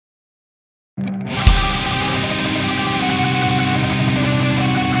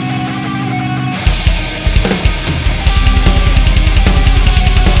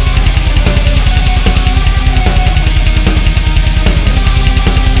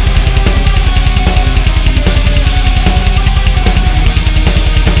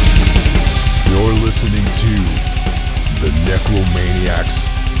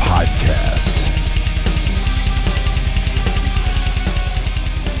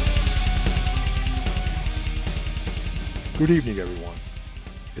Good evening, everyone.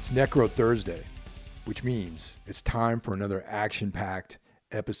 It's Necro Thursday, which means it's time for another action-packed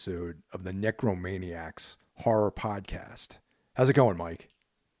episode of the Necromaniacs Horror Podcast. How's it going, Mike?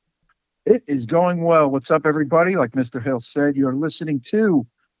 It is going well. What's up, everybody? Like Mr. Hill said, you're listening to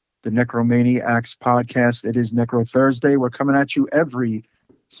the Necromaniacs Podcast. It is Necro Thursday. We're coming at you every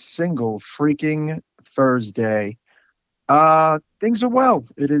single freaking Thursday. Things are well.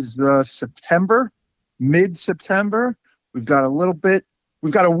 It is September, mid-September. We've got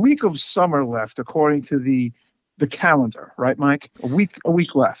a week of summer left, according to the calendar, right, Mike? A week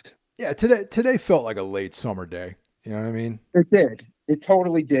left. Yeah, today felt like a late summer day. You know what I mean? It did. It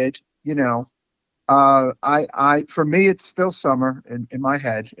totally did. You know, for me, it's still summer in my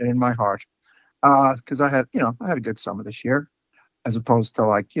head and in my heart, because I had a good summer this year, as opposed to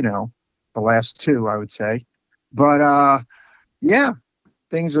the last two, I would say. But yeah,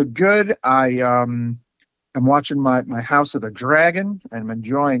 things are good. I'm watching my House of the Dragon, and I'm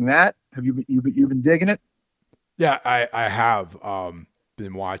enjoying that. Have you been digging it? Yeah, I have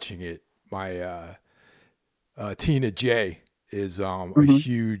been watching it. My Tina J is a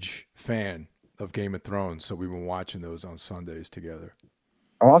huge fan of Game of Thrones, so we've been watching those on Sundays together.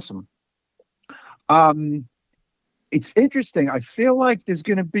 Awesome. It's interesting. I feel like there's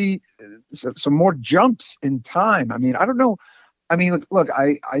going to be some more jumps in time. I mean, I don't know. I mean, look,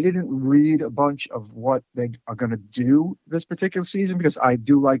 I didn't read a bunch of what they are going to do this particular season, because I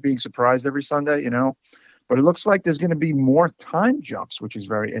do like being surprised every Sunday, but it looks like there's going to be more time jumps, which is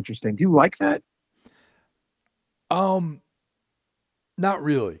very interesting. Do you like that? Not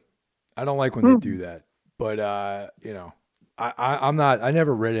really. I don't like when they do that, but I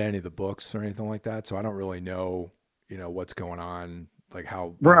never read any of the books or anything like that, so I don't really know, what's going on, like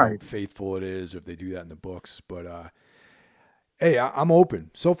how faithful it is if they do that in the books. But hey, I'm open.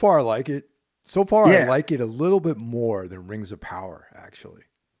 So far, I like it. So far, I like it a little bit more than Rings of Power, actually.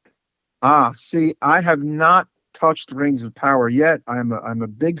 See, I have not touched Rings of Power yet. I'm a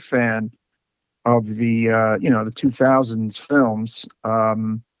big fan of the 2000s films. I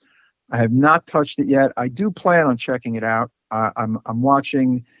have not touched it yet. I do plan on checking it out. I'm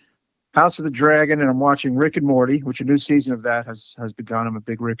watching House of the Dragon, and I'm watching Rick and Morty, which a new season of that has begun. I'm a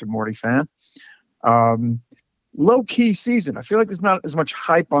big Rick and Morty fan. Low-key season. I feel like there's not as much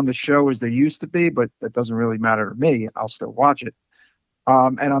hype on the show as there used to be, but that doesn't really matter to me. I'll still watch it.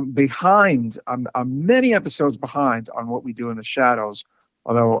 And I'm behind. I'm many episodes behind on What We Do in the Shadows,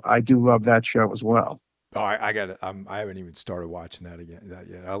 although I do love that show as well. Oh, I got it. I haven't even started watching that yet.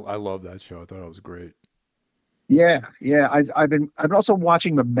 I love that show. I thought it was great. Yeah. I've also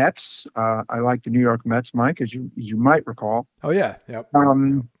watching the Mets. I like the New York Mets, Mike, as you might recall. Oh yeah, yep.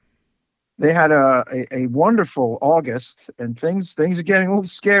 They had a wonderful August, and things are getting a little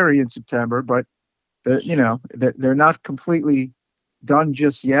scary in September, but they're not completely done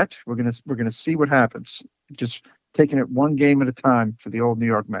just yet. We're gonna see what happens. Just taking it one game at a time for the old New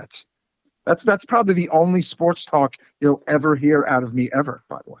York Mets. That's probably the only sports talk you'll ever hear out of me ever,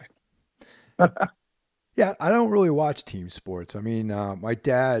 by the way. Yeah, I don't really watch team sports. I mean, my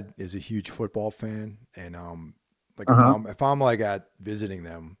dad is a huge football fan, and if I'm like at visiting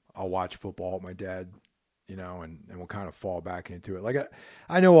them, I'll watch football with my dad, and we'll kind of fall back into it. Like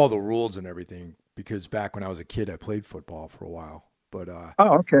I know all the rules and everything, because back when I was a kid, I played football for a while. But oh,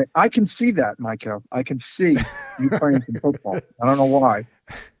 okay, I can see that, Michael. I can see you playing some football. I don't know why.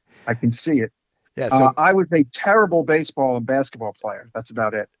 I can see it. Yeah, so I was a terrible baseball and basketball player. That's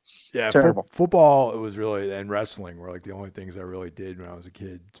about it. Yeah, terrible. Football, it was really, and wrestling were like the only things I really did when I was a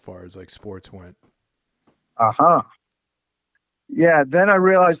kid, as far as like sports went. Yeah, then I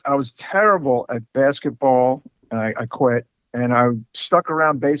realized I was terrible at basketball, and I quit. And I stuck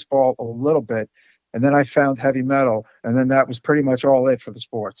around baseball a little bit, and then I found heavy metal, and then that was pretty much all it for the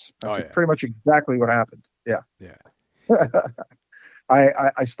sports. That's pretty much exactly what happened. Yeah.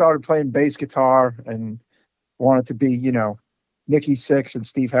 I started playing bass guitar and wanted to be, Nikki Sixx and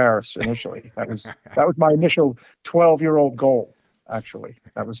Steve Harris initially. That was my initial 12-year-old goal. Actually,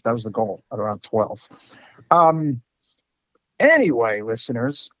 that was the goal at around 12. Anyway,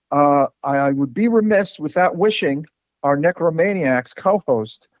 listeners, I would be remiss without wishing our Necromaniacs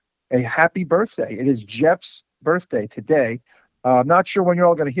co-host a happy birthday. It is Jeff's birthday today. I'm not sure when you're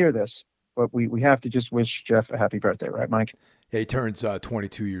all going to hear this, but we have to just wish Jeff a happy birthday, right, Mike? Yeah, he turns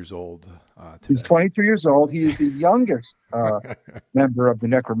 22 years old today. He's 22 years old. He is the youngest member of the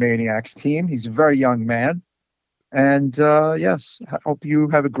Necromaniacs team. He's a very young man. And yes, I hope you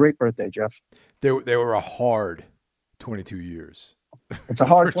have a great birthday, Jeff. They were a hard 22 years. It's a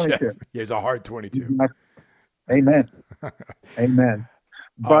hard 22. Yeah, it's a hard 22. Amen. Amen.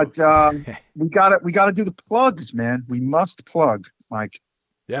 But we gotta do the plugs, man. We must plug, Mike.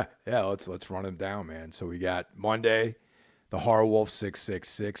 Yeah. Let's run them down, man. So we got Monday, the Horror Wolf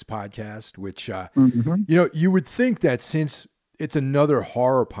 666 podcast, which you would think that since it's another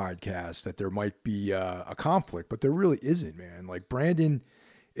horror podcast that there might be a conflict, but there really isn't, man. Like Brandon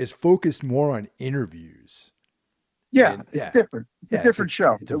is focused more on interviews. Yeah, it's different. It's a different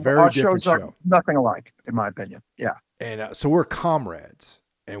show. It's a very different show. Are nothing alike, in my opinion. Yeah. And so we're comrades,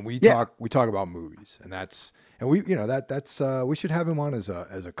 and we talk about movies, and we we should have him on as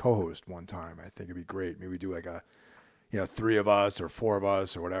a co-host one time. I think it'd be great. Maybe we do like a 3 of us or 4 of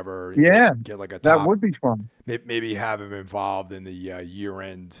us or whatever. Yeah, get like a top, that would be fun. Maybe have him involved in the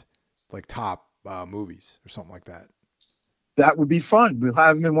year-end like top movies or something like that. That would be fun. We'll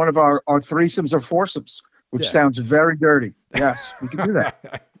have him in one of our threesomes or foursomes, which sounds very dirty. Yes, we can do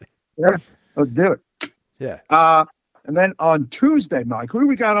that. Yeah, let's do it. Yeah. And then on Tuesday, Mike, who do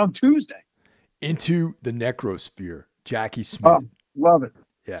we got on Tuesday? Into the Necrosphere, Jackie Smith. Oh, love it.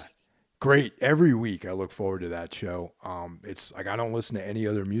 Yeah. Great. Every week I look forward to that show. It's like I don't listen to any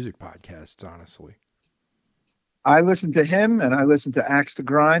other music podcasts, honestly. I listen to him and I listen to Axe to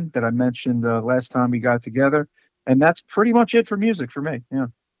Grind that I mentioned last time we got together. And that's pretty much it for music for me. Yeah.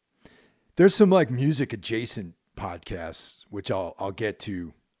 There's some like music adjacent podcasts, which I'll get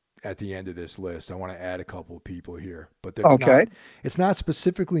to at the end of this list. I want to add a couple of people here, but it's not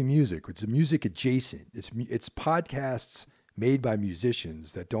specifically music. It's music adjacent. It's podcasts made by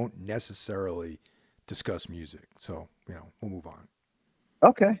musicians that don't necessarily discuss music. So, we'll move on.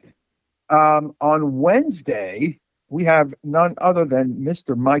 Okay. On Wednesday, we have none other than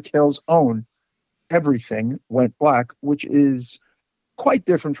Mr. Mike Hill's own Everything Went Black, which is quite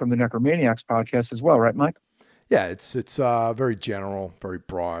different from the Necromaniacs podcast as well, right, Mike? Yeah, it's very general, very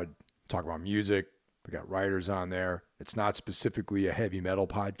broad. Talk about music. We got writers on there. It's not specifically a heavy metal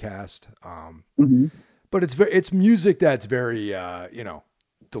podcast, but it's music that's very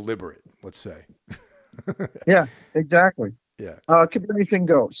deliberate. Let's say. Yeah, exactly. Yeah. Anything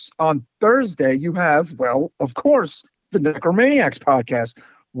goes. On Thursday, you have, well, of course, the Necromaniacs podcast.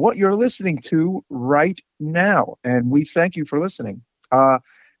 What you're listening to right now, and we thank you for listening.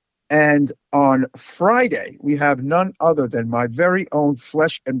 And on Friday, we have none other than my very own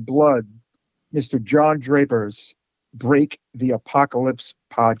flesh and blood, Mr. John Draper's Break the Apocalypse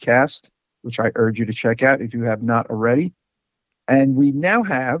podcast, which I urge you to check out if you have not already. And we now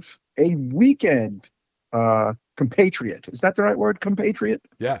have a weekend compatriot. Is that the right word, compatriot?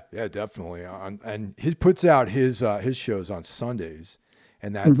 Yeah, definitely. And he puts out his shows on Sundays,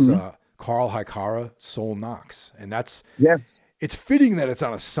 and that's Carl Hikara, Soul Knocks. And that's it's fitting that it's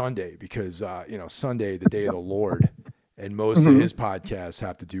on a Sunday because, Sunday, the day of the Lord, and most of his podcasts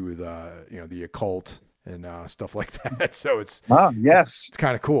have to do with, the occult and stuff like that. So it's it's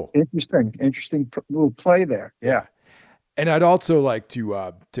kind of cool. Interesting little play there. Yeah. And I'd also like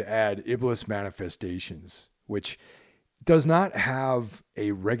to add Iblis Manifestations, which does not have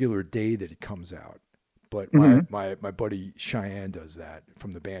a regular day that it comes out, but my buddy Cheyenne does that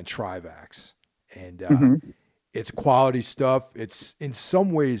from the band Trivax, and it's quality stuff. It's in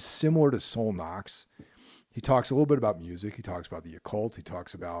some ways similar to Soul Knox. He talks a little bit about music. He talks about the occult. He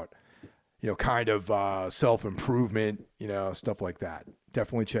talks about, kind of self-improvement, stuff like that.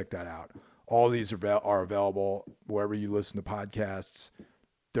 Definitely check that out. All these are available wherever you listen to podcasts.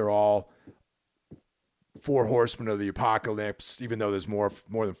 They're all 4 horsemen of the apocalypse, even though there's more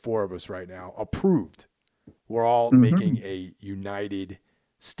than 4 of us right now, approved. We're all making a united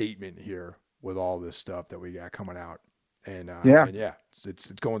statement here with all this stuff that we got coming out. And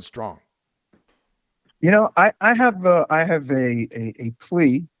it's going strong. I have a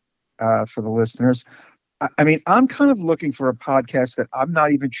plea for the listeners. I mean, I'm kind of looking for a podcast that I'm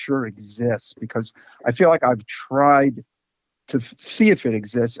not even sure exists because I feel like I've tried to see if it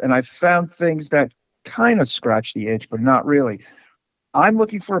exists, and I've found things that kind of scratch the itch, but not really. I'm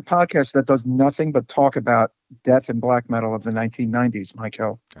looking for a podcast that does nothing but talk about death and black metal of the 1990s,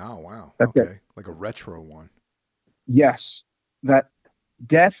 Michael. Oh, wow. That's okay. It. Like a retro one. Yes. That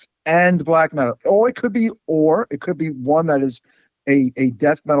death and black metal. Or it could be one that is a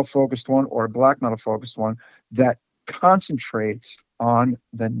death metal focused one or a black metal focused one that concentrates on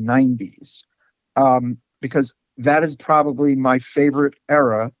the 90s. Because that is probably my favorite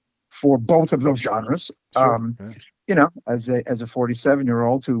era for both of those genres. Sure. As a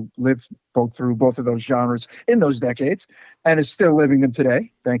 47-year-old who lived through both of those genres in those decades and is still living them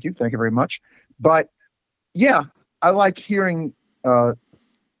today. Thank you very much. But yeah, I like hearing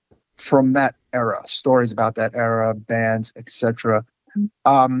from that era, stories about that era, bands, etc.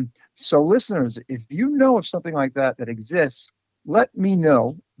 So listeners, if you know of something like that exists, let me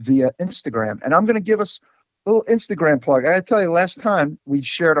know via Instagram. And I'm going to give us a little Instagram plug. I got to tell you, last time we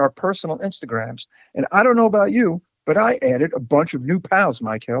shared our personal Instagrams, and I don't know about you, but I added a bunch of new pals,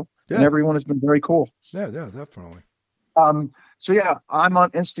 Mike Hill, and Yeah. everyone has been very cool. Yeah, definitely. So yeah, I'm on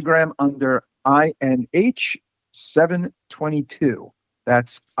Instagram under INH722.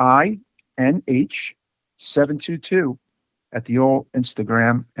 That's INH722 at the old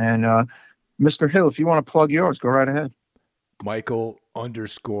Instagram. And Mr. Hill, if you want to plug yours, go right ahead.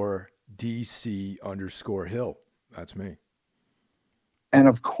 Michael_DC_Hill. That's me. And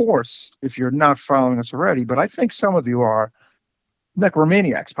of course, if you're not following us already, but I think some of you are,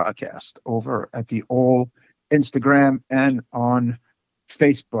 Necromaniacs podcast over at the old Instagram and on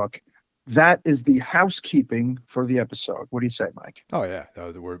Facebook. That is the housekeeping for the episode. What do you say, Mike? Oh yeah,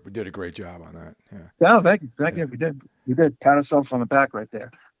 we did a great job on that. Yeah. No, thank you. We did. Pat ourselves on the back right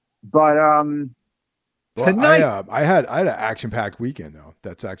there. But tonight I had an action-packed weekend though.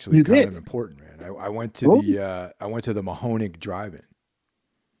 That's actually kind of important, man. I went to the Mahoning Drive-In,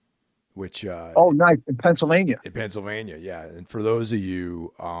 which nice, in Pennsylvania. In Pennsylvania, yeah. And for those of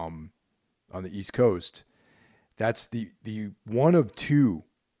you on the East Coast, that's the one of two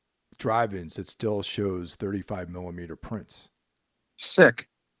drive-ins that still shows 35 millimeter prints. Sick.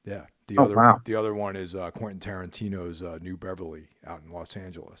 Yeah. The other one is Quentin Tarantino's New Beverly out in Los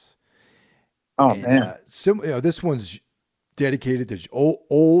Angeles. Oh, man. This one's dedicated to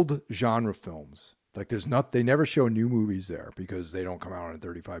old genre films. Like they never show new movies there because they don't come out on a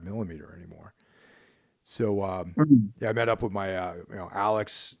 35 millimeter anymore. So I met up with my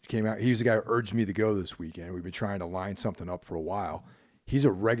Alex came out. He's the guy who urged me to go this weekend. We've been trying to line something up for a while. He's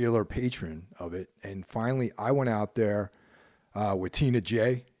a regular patron of it, and finally I went out there with Tina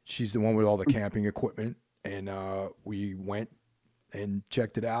J. She's the one with all the camping equipment, and we went and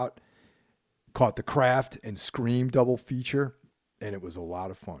checked it out. Caught The Craft and Scream double feature, and it was a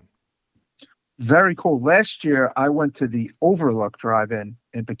lot of fun. Very cool. Last year, I went to the Overlook Drive-In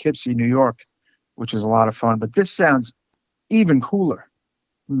in Poughkeepsie, New York, which is a lot of fun. But this sounds even cooler.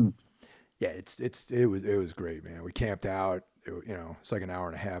 Yeah, it was great, man. We camped out. It's like an hour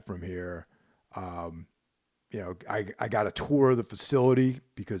and a half from here. I got a tour of the facility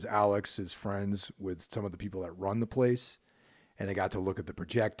because Alex is friends with some of the people that run the place. And I got to look at the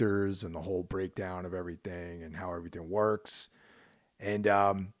projectors and the whole breakdown of everything and how everything works. And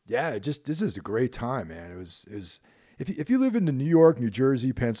this is a great time, man. It was if you live in the New York, New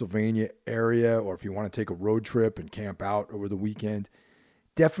Jersey, Pennsylvania area, or if you want to take a road trip and camp out over the weekend,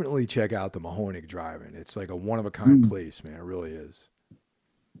 definitely check out the Mahoning Drive-In. It's like a one-of-a-kind place, man. It really is.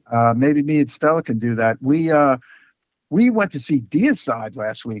 Maybe me and Stella can do that. We went to see Deicide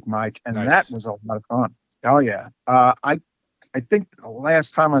last week, Mike, and nice. That was a lot of fun. Oh, yeah. I think the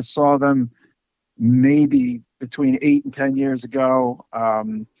last time I saw them, maybe between 8 and 10 years ago.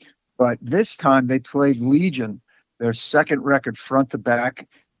 But this time they played Legion, their second record front to back,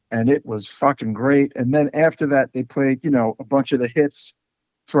 and it was fucking great. And then after that, they played, a bunch of the hits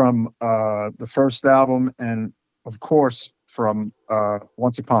from the first album, and of course from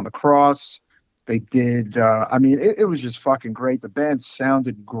Once Upon the Cross. They did. It was just fucking great. The band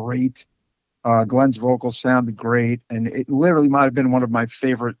sounded great. Glenn's vocals sounded great, and it literally might have been one of my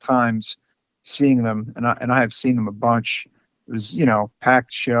favorite times seeing them. And I have seen them a bunch. It was,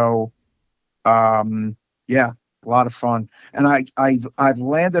 packed show. A lot of fun. And I've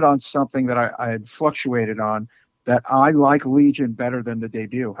landed on something that I had fluctuated on, that I like Legion better than the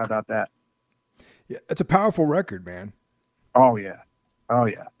debut. How about that? Yeah, it's a powerful record, man. Oh yeah.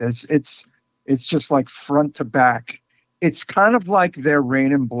 It's just like front to back. It's kind of like their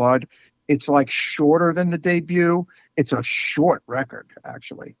Rain and Blood. It's like shorter than the debut. It's a short record,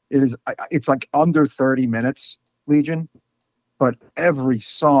 actually. It's like under 30 minutes, Legion. But every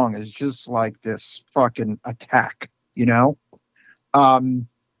song is just like this fucking attack, And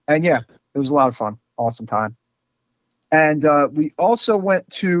yeah, it was a lot of fun. Awesome time. And we also went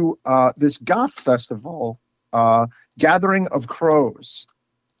to this goth festival, Gathering of Crows,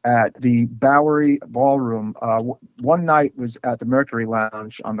 at the Bowery Ballroom. One night was at the Mercury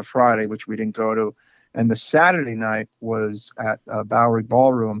Lounge on the Friday, which we didn't go to. And the Saturday night was at Bowery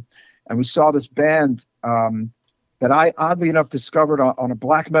Ballroom. And we saw this band that I, oddly enough, discovered on a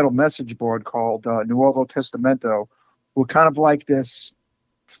black metal message board called Nuovo Testamento, who were kind of like this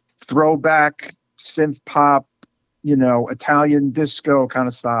throwback synth pop, Italian disco kind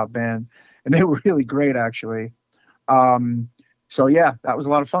of style band. And they were really great, actually. So yeah, that was a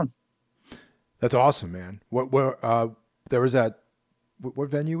lot of fun. That's awesome, man. There was that. What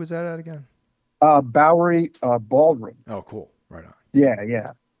venue was that at again? Bowery Ballroom. Oh, cool. Right on.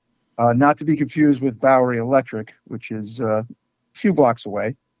 Yeah. Not to be confused with Bowery Electric, which is a few blocks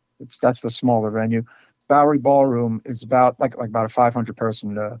away. That's the smaller venue. Bowery Ballroom is about about a 500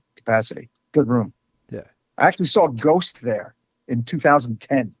 person capacity. Good room. Yeah. I actually saw Ghost there in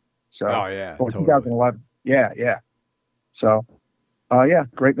 2010. So, Oh yeah, or totally. 2011. Yeah, yeah. So, yeah,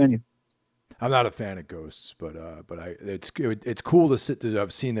 great venue. I'm not a fan of Ghosts, but it's cool to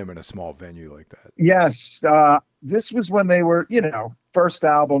have seen them in a small venue like that. Yes, this was when they were, first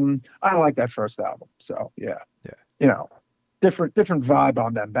album. I like that first album. So yeah, different vibe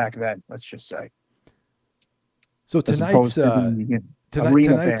on them back then. Let's just say. So tonight's the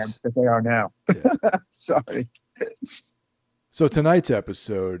arena band that they are now. Yeah. Sorry. So tonight's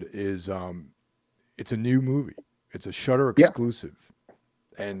episode is it's a new movie. It's a Shudder exclusive,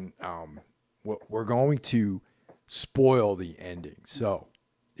 and we're going to spoil the ending. So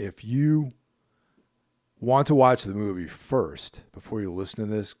if you want to watch the movie first before you listen to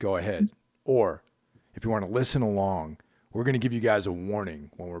this, go ahead. Or if you want to listen along, we're going to give you guys a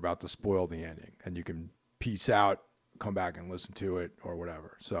warning when we're about to spoil the ending, and you can peace out, come back and listen to it or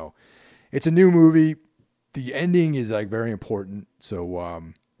whatever. So it's a new movie. The ending is like very important. So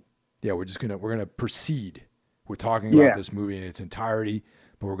we're gonna proceed. We're talking about this movie in its entirety,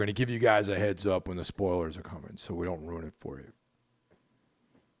 but we're gonna give you guys a heads up when the spoilers are coming, so we don't ruin it for you.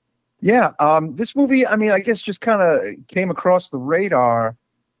 Yeah, this movie, I mean, I guess just kind of came across the radar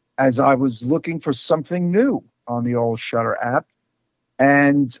as I was looking for something new on the old Shudder app.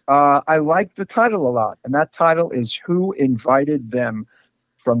 And I like the title a lot. And that title is Who Invited Them,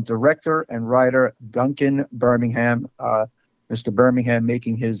 from director and writer Duncan Birmingham. Mr. Birmingham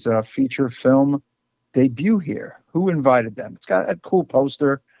making his feature film debut here. Who Invited Them? It's got a cool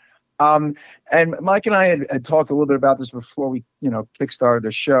poster. And Mike and I had talked a little bit about this before we, kickstarted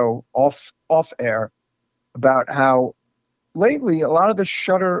the show off air, about how lately a lot of the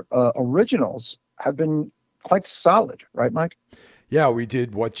Shudder originals have been quite solid, right, Mike? Yeah, we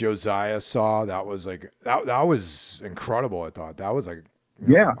did What Josiah Saw. That was like that was incredible. I thought that was like,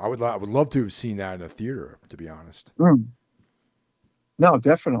 I would love to have seen that in a theater, to be honest. No,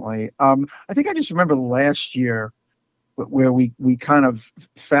 definitely. I think I just remember last year where we kind of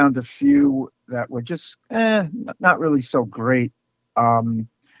found a few that were just not really so great,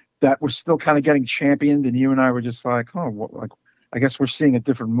 that were still kind of getting championed, and you and I were just like, I guess we're seeing a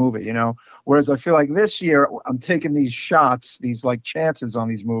different movie, Whereas I feel like this year I'm taking these shots, these like chances on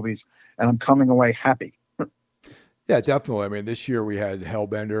these movies, and I'm coming away happy. Yeah, definitely. I mean, this year we had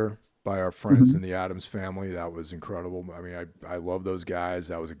Hellbender by our friends in the Addams Family. That was incredible. I mean, I love those guys.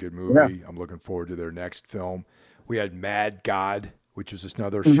 That was a good movie. Yeah. I'm looking forward to their next film. We had Mad God, which was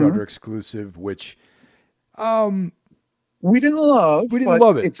another Shudder exclusive, which we didn't love. We didn't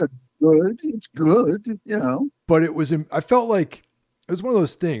love it. It's good, But it was. I felt like it was one of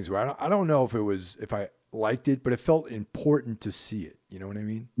those things where I don't know if I liked it, but it felt important to see it. You know what I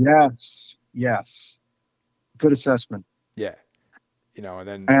mean? Yes. Good assessment. Yeah. And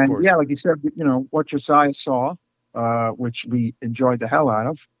then of course, like you said, What Josiah Saw, which we enjoyed the hell out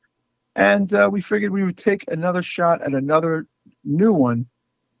of. And we figured we would take another shot at another new one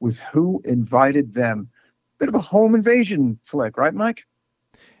with Who Invited Them. Bit of a home invasion flick, right, Mike?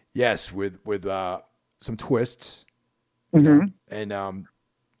 Yes, with some twists. And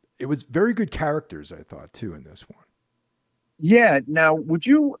it was very good characters, I thought, too, in this one. Yeah. Now, would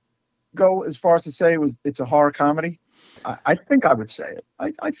you go as far as to say it's a horror comedy? I think I would say it.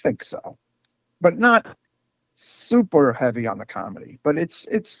 I think so. But not super heavy on the comedy. But it's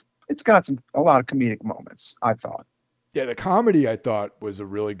got a lot of comedic moments, I thought. Yeah, the comedy, I thought, was a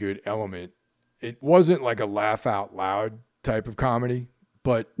really good element. It wasn't like a laugh out loud type of comedy,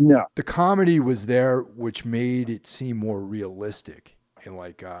 but the comedy was there, which made it seem more realistic in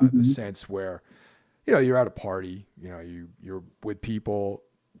like the sense where, you're at a party, you're with people,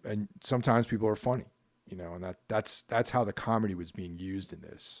 and sometimes people are funny, and that's how the comedy was being used in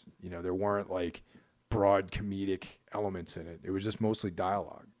this. There weren't like broad comedic elements in it. It was just mostly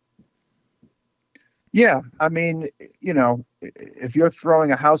dialogue. Yeah, I mean, if you're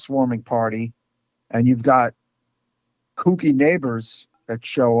throwing a housewarming party and you've got kooky neighbors that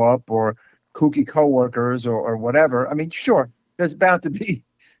show up or kooky coworkers or whatever, I mean, sure, there's bound to be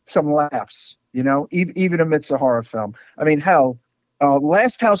some laughs, even amidst a horror film. I mean, hell,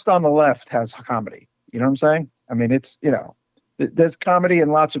 Last House on the Left has comedy. You know what I'm saying? I mean, it's, there's comedy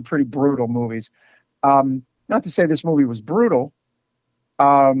in lots of pretty brutal movies. Not to say this movie was brutal,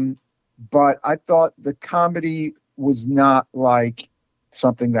 but I thought the comedy was not like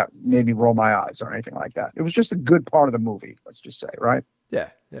something that made me roll my eyes or anything like that. It was just a good part of the movie, let's just say, right? Yeah.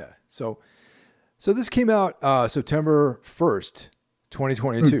 So this came out September 1st,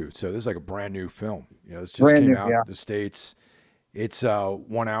 2022. So this is like a brand new film. This just came out in the States. It's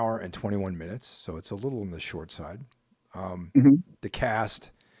 1 hour and 21 minutes, so it's a little on the short side. The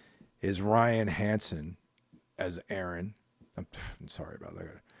cast is Ryan Hansen as Aaron. I'm sorry about that.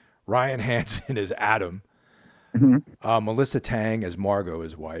 Ryan Hansen is Adam. Melissa Tang as Margot,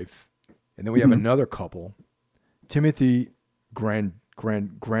 his wife. And then we have another couple, Timothy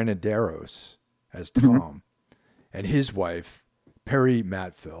Granaderos as Tom, and his wife, Perry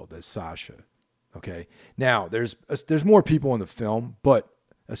Matfeld as Sasha. Okay. Now, there's more people in the film, but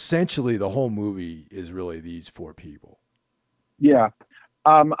essentially the whole movie is really these four people. Yeah.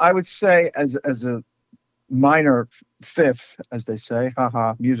 I would say as a minor fifth, as they say,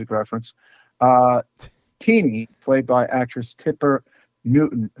 haha, music reference, Teeny, played by actress Tipper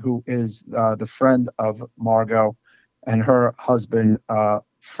Newton, who is the friend of Margot, and her husband,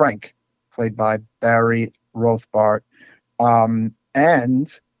 Frank, played by Barry Rothbart, and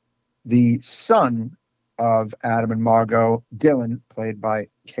the son of Adam and Margot, Dylan, played by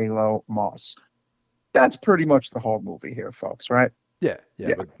Kalo Moss. That's pretty much the whole movie here, folks, right? Yeah.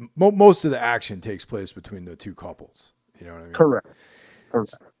 But most of the action takes place between the two couples. You know what I mean? Correct.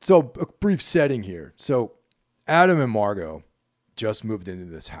 So a brief setting here. So Adam and Margot just moved into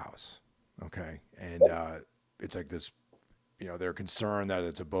this house, okay? And it's like this, they're concerned that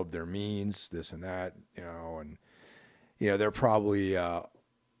it's above their means, this and that, and, they're probably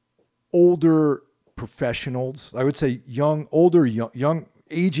older professionals. I would say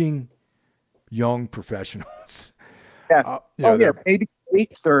aging young professionals. Yeah. Maybe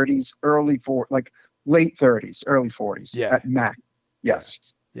late 30s, late 30s, early 40s at max. Yes.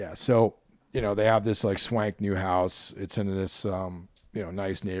 Yeah. So, they have this like swank new house. It's in this,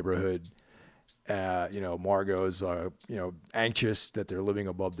 nice neighborhood. Margot's, anxious that they're living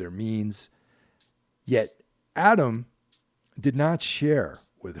above their means. Yet Adam did not share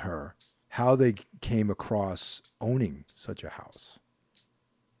with her how they came across owning such a house.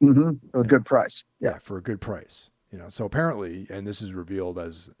 For a good price. Yeah, for a good price. So apparently, and this is revealed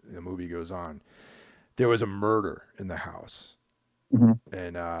as the movie goes on, there was a murder in the house.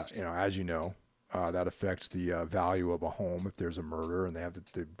 And, as you know, that affects the value of a home if there's a murder, and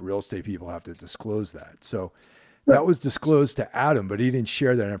the real estate people have to disclose that. So that was disclosed to Adam, but he didn't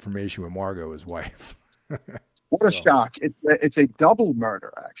share that information with Margot, his wife. What a shock. It's a double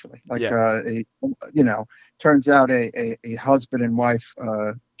murder, actually. Turns out a husband and wife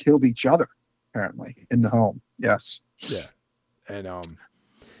killed each other, apparently, in the home. Yes. Yeah. And,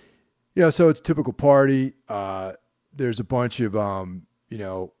 so it's a typical party. There's a bunch of,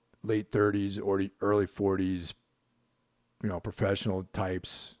 late 30s or early 40s, professional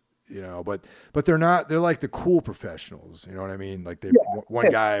types, but they're like the cool professionals. You know what I mean? Like one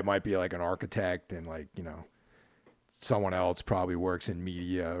guy might be like an architect and someone else probably works in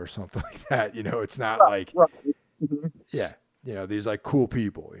media or something like that. It's not like, these like cool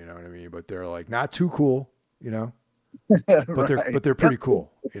people, you know what I mean? But they're like not too cool, but they're pretty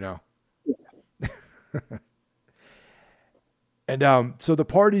cool, And so the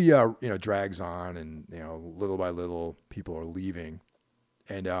party, drags on, and little by little, people are leaving,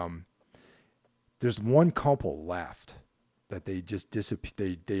 and there's one couple left that they just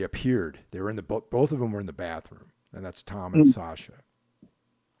disappeared. They appeared. They were in both of them were in the bathroom, and that's Tom and Sasha.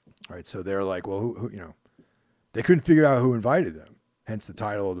 All right, so they're like, well, who they couldn't figure out who invited them. Hence the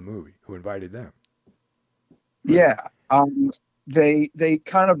title of the movie, Who Invited Them. Right? Yeah, they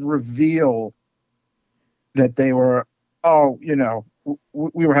kind of reveal that they were. Oh,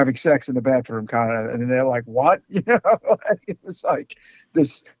 we were having sex in the bathroom, kind of, and they're like, "What?" It was like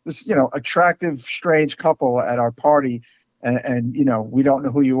this, attractive, strange couple at our party, and we don't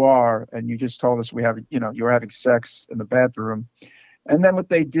know who you are, and you just told us you were having sex in the bathroom, and then what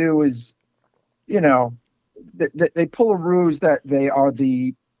they do is, they pull a ruse that they are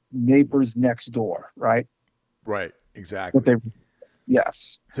the neighbors next door, right? Right, exactly.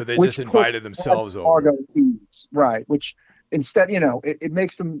 Yes. So they just invited themselves over. Right. Which instead, it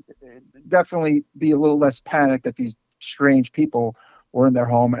makes them definitely be a little less panicked that these strange people were in their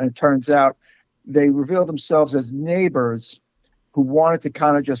home. And it turns out they revealed themselves as neighbors who wanted to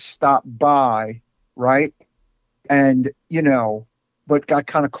kind of just stop by. Right. And, but got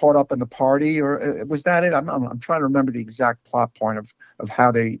kind of caught up in the party, or was that it? I'm trying to remember the exact plot point of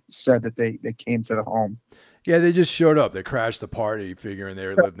how they said that they came to the home. Yeah, they just showed up. They crashed the party, figuring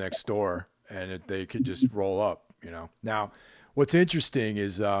they lived next door, and they could just roll up. Now, what's interesting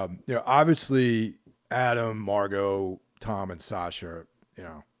is, obviously Adam, Margot, Tom, and Sasha,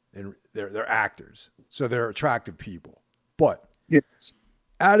 and they're actors, so they're attractive people. But yes.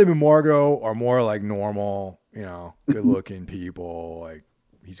 Adam and Margot are more like normal, good-looking people. Like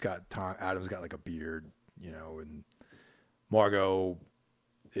Adam's got like a beard, and Margot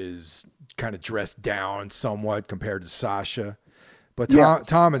is kind of dressed down somewhat compared to Sasha. But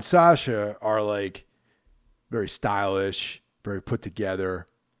Tom and Sasha are like very stylish, very put together,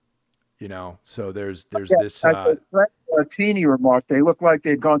 you know. So there's this. Teeny remarked they look like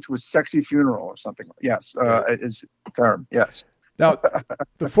they'd gone to a sexy funeral or something. Yes, is the term. Yes. Now,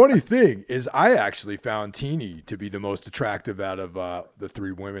 the funny thing is, I actually found Teeny to be the most attractive out of the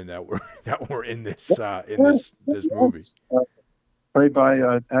three women that were in this this movie. Played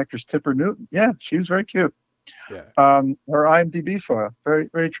by actress Tipper Newton. Yeah, she was very cute. Yeah. Her IMDb file, very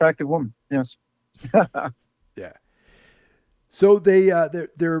very attractive woman. Yes. Yeah. So they're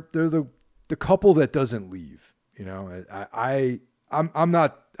the couple that doesn't leave. You know, I'm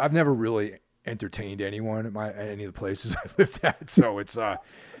not. I've never really entertained anyone at any of the places I lived at. So it's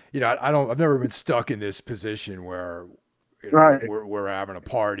you know, I've never been stuck in this position where you know, right. we're having a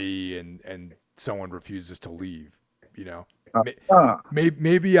party and someone refuses to leave. You know,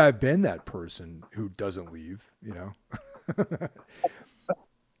 maybe I've been that person who doesn't leave. You know.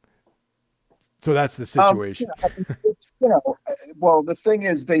 So that's the situation. You know, well, the thing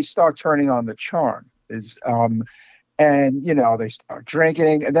is, they start turning on the charm. And you know, they start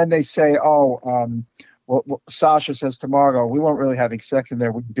drinking, and then they say, well, Sasha says to Margot, "We weren't really having sex in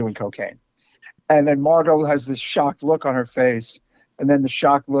there; we were doing cocaine." And then Margot has this shocked look on her face, and then the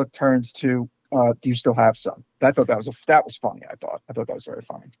shocked look turns to, "Do you still have some?" I thought that was funny. I thought that was very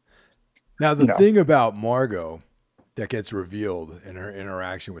funny. Now the thing about Margot that gets revealed in her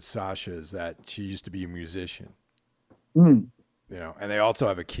interaction with Sasha is that she used to be a musician. You know, and they also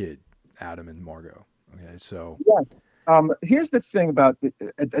have a kid, Adam and Margot. Okay, so here's the thing about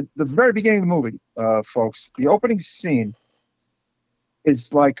at the very beginning of the movie, folks. The opening scene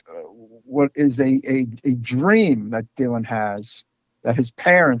is like what is a dream that Dylan has, that his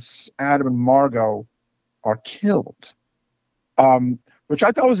parents, Adam and Margot, are killed, which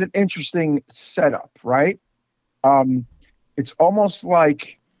I thought was an interesting setup, right? It's almost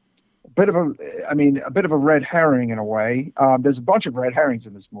like a bit of a red herring in a way. There's a bunch of red herrings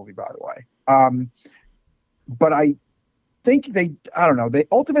in this movie, by the way. But I think they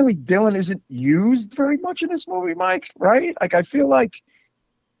ultimately, Dylan isn't used very much in this movie, Mike, right? Like, I feel like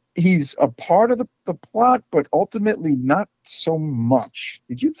he's a part of the plot, but ultimately not so much.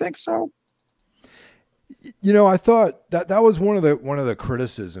 Did you think so? You know, I thought that was one of the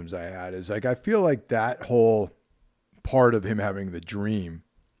criticisms I had, is like, I feel like that whole part of him having the dream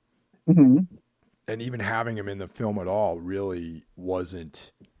and even having him in the film at all really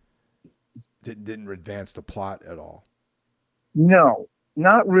didn't advance the plot at all. No,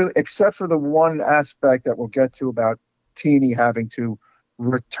 not really, except for the one aspect that we'll get to about Teeny having to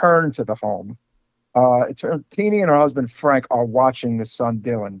return to the home. Teeny and her husband Frank are watching the son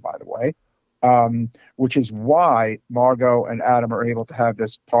Dylan, by the way, which is why Margot and Adam are able to have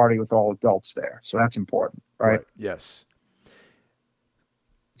this party with all adults there. So that's important, right? Yes.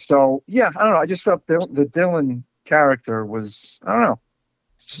 So yeah, I don't know. I just felt the Dylan character was, I don't know,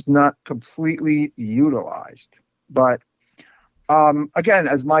 just not completely utilized. But again,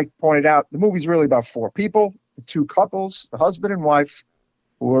 as Mike pointed out, the movie's really about four people, the two couples, the husband and wife,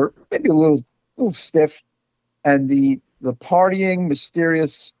 who are maybe a little stiff, and the partying,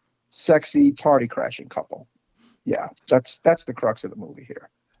 mysterious, sexy party crashing couple. Yeah, that's the crux of the movie here.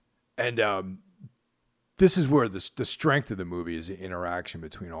 And this is where the strength of the movie is the interaction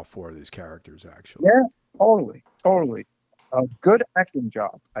between all four of these characters, actually. Yeah, totally. A good acting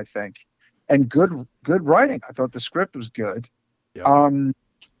job, I think, and good writing. I thought the script was good. Yep.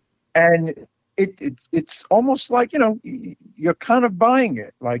 And it's almost like, you know, you're kind of buying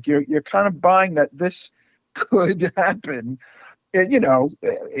it. Like you're kind of buying that this could happen, you know,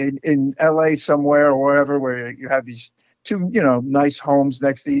 in LA somewhere or wherever, where you have these two, you know, nice homes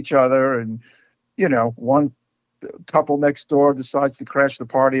next to each other, and, you know, one couple next door decides to crash the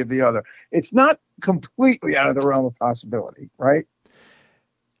party of the other. It's not completely out of the realm of possibility, right?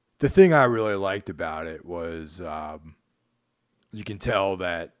 The thing I really liked about it was you can tell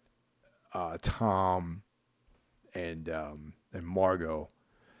that Tom and Margot,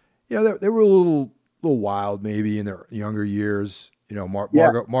 you know, they were a little wild maybe in their younger years. You know,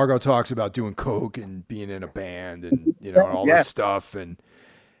 Margot talks about doing coke and being in a band and, you know, and all this stuff, and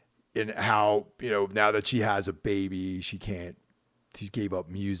how, you know, now that she has a baby, she gave up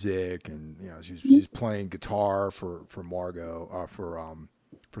music, and, you know, she's playing guitar for Margot,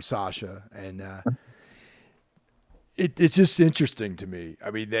 for Sasha, and it's just interesting to me.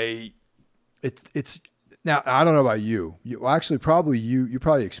 I mean, it's now, I don't know about you. Actually, probably you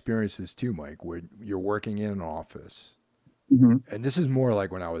probably experienced this too, Mike, where you're working in an office, and this is more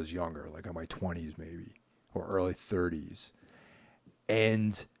like when I was younger, like in my 20s maybe, or early 30s.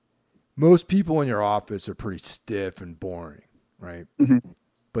 And most people in your office are pretty stiff and boring, right? Mm-hmm.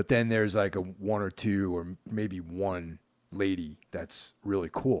 But then there's like a one or two or maybe one lady that's really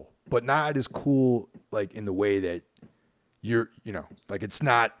cool, but not as cool like in the way that like it's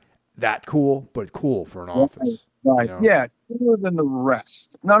not that cool, but cool for an office. Right. You know? Yeah. Cooler than the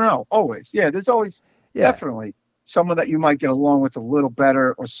rest. No. Always. Yeah. There's always definitely someone that you might get along with a little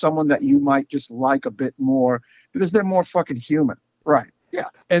better, or someone that you might just like a bit more because they're more fucking human. Right. Yeah.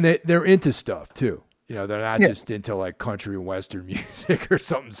 And they're into stuff too. You know, they're not just into like country and western music or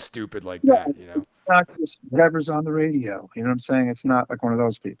something stupid like that, you know. Not just whatever's on the radio. You know what I'm saying? It's not like one of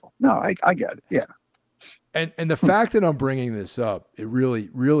those people. No, I get it. Yeah. And the fact that I'm bringing this up, it really,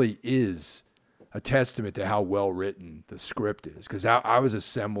 really is a testament to how well written the script is. Because I was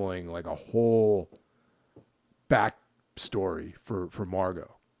assembling like a whole backstory for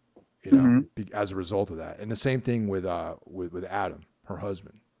Margot, you know, as a result of that. And the same thing with Adam, her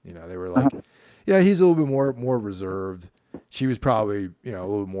husband. You know, they were like, he's a little bit more reserved. She was probably, a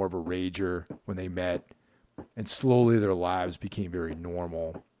little bit more of a rager when they met. And slowly their lives became very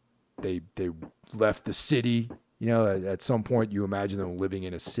normal. They left the city. You know, at some point you imagine them living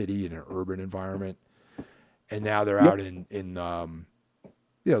in a city, in an urban environment. And now they're out in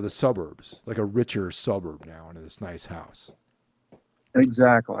the suburbs, like a richer suburb now, in this nice house.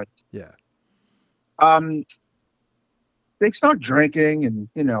 Exactly. Yeah. They start drinking and,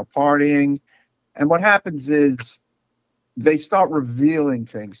 partying. And what happens is they start revealing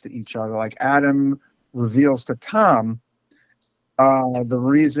things to each other. Like Adam reveals to Tom the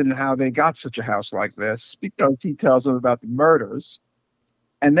reason how they got such a house like this, because he tells him about the murders.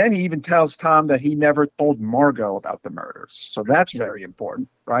 And then he even tells Tom that he never told Margot about the murders. So that's very important,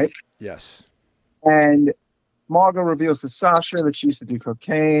 right? Yes. And Margot reveals to Sasha that she used to do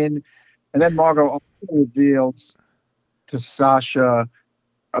cocaine. And then Margot also reveals to Sasha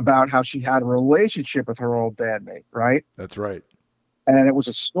about how she had a relationship with her old bandmate, right? That's right. And it was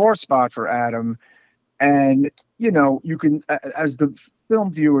a sore spot for Adam. And, you can, as the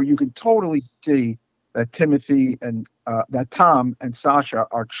film viewer, you can totally see that Timothy and that Tom and Sasha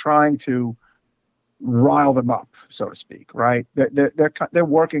are trying to rile them up, so to speak, right? They're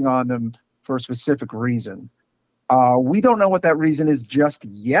working on them for a specific reason. We don't know what that reason is just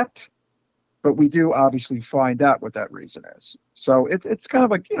yet, but we do obviously find out what that reason is. So it's kind of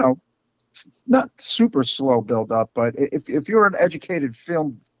like, not super slow build up, but if you're an educated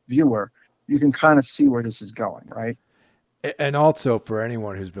film viewer, you can kind of see where this is going, right? And also, for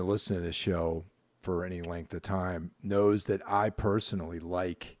anyone who's been listening to this show for any length of time, knows that I personally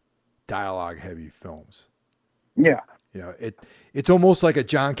like dialogue-heavy films. Yeah. It's almost like a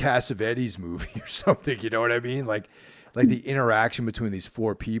John Cassavetes movie or something. You know what I mean? Like the interaction between these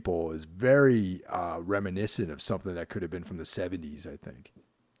four people is very reminiscent of something that could have been from the 70s, I think.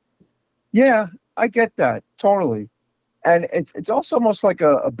 Yeah, I get that totally. And it's also almost like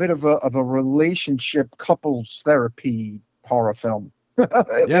a bit of a relationship couples therapy horror film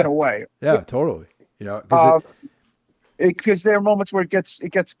in a way. Yeah, totally. Because there are moments where it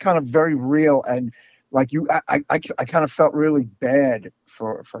gets kind of very real, and like I kind of felt really bad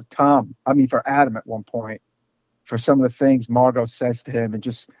for Adam at one point for some of the things Margot says to him, and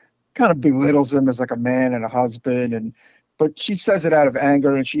just kind of belittles him as like a man and a husband, but she says it out of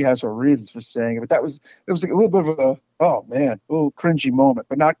anger, and she has her reasons for saying it. But it was like a little bit of a little cringy moment,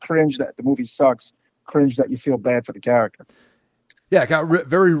 but not cringe that the movie sucks, cringe that you feel bad for the character. Yeah, it got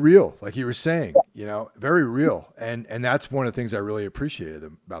very real, like you were saying, very real. And that's one of the things I really appreciated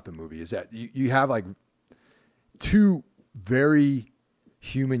about the movie, is that you have like two very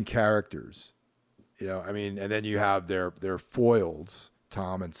human characters, and then you have their foils,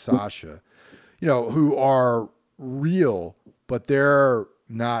 Tom and Sasha, who are real, but they're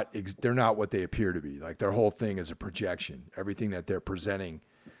not what they appear to be. Like their whole thing is a projection. Everything that they're presenting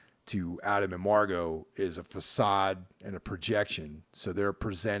to Adam and Margot is a facade and a projection. So they're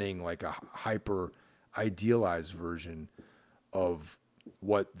presenting like a hyper idealized version of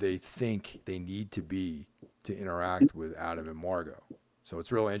what they think they need to be to interact with Adam and Margot. So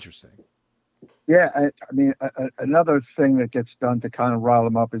it's really interesting. Yeah, another thing that gets done to kind of rile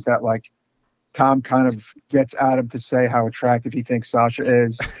them up is that like Tom kind of gets Adam to say how attractive he thinks Sasha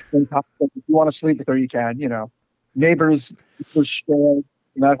is. And Tom says, if you want to sleep with her, you can. Neighbors share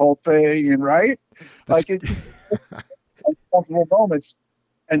that whole thing, and right, like it's uncomfortable moments.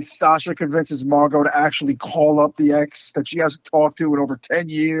 And Sasha convinces Margot to actually call up the ex that she hasn't talked to in over 10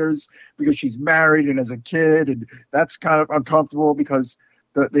 years because she's married and has a kid, and that's kind of uncomfortable because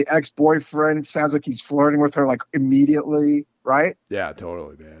the ex-boyfriend sounds like he's flirting with her like immediately, right? Yeah,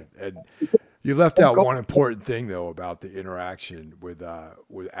 totally, man. And You left out one important thing though about the interaction with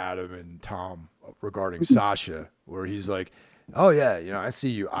Adam and Tom regarding Sasha, where he's like, "Oh yeah, I see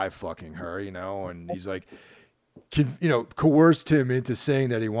you eye fucking her," and he's like, coerced him into saying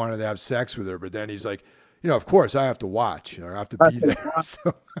that he wanted to have sex with her, but then he's like, of course I have to watch, I have to be there.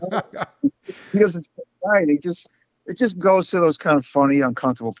 So. He doesn't say right. It just goes to those kind of funny,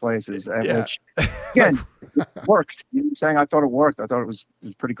 uncomfortable places, which again it worked. You know what I'm saying? I thought it worked. I thought it was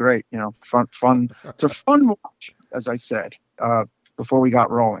pretty great. Fun. It's a fun watch, as I said before we got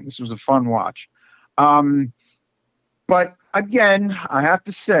rolling. This was a fun watch. But again, I have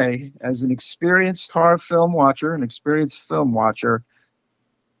to say, as an experienced horror film watcher,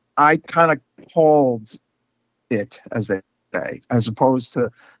 I kind of called it, as they say, as opposed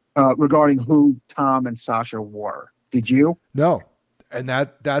to regarding who Tom and Sasha were. Did you? No. And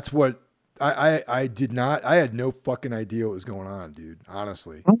that's what I did not. I had no fucking idea what was going on, dude.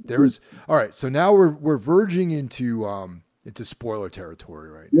 Honestly, there was. All right. So now we're verging into spoiler territory,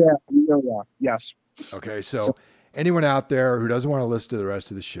 right? Yeah. Yes. Okay. So anyone out there who doesn't want to listen to the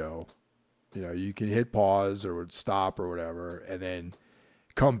rest of the show, you can hit pause or stop or whatever, and then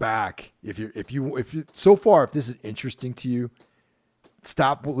come back. If so far, if this is interesting to you,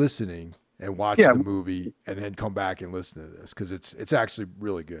 stop listening and watch the movie, and then come back and listen to this, because it's actually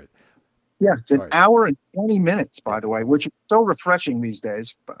really good. Yeah, it's an hour and 20 minutes, by the way, which is so refreshing these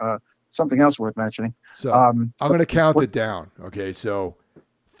days. Something else worth mentioning. So I'm going to count it down. Okay, so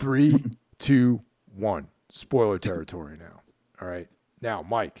 3, 2, 1. Spoiler territory now. All right. Now,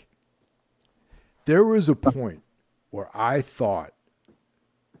 Mike, there was a point where I thought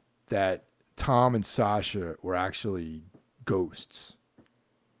that Tom and Sasha were actually ghosts.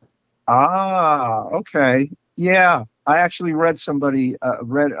 Ah, okay. Yeah, I actually read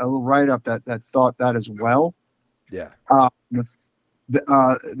read a little write-up that thought that as well. Yeah.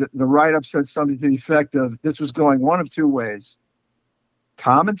 The write-up said something to the effect of, this was going one of two ways.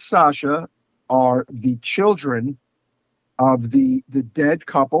 Tom and Sasha are the children of the dead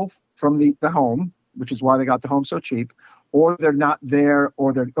couple from the home, which is why they got the home so cheap, or they're not there,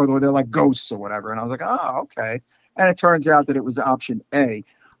 or they're like ghosts or whatever. And I was like, oh, okay. And it turns out that it was option A.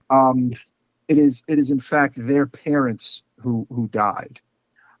 It is in fact their parents who died.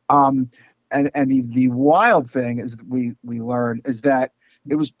 And the wild thing is that we learned is that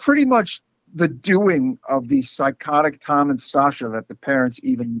it was pretty much the doing of the psychotic Tom and Sasha that the parents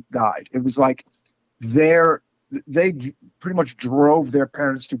even died. It was like they pretty much drove their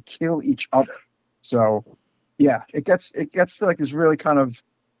parents to kill each other. So yeah, it gets to like this really kind of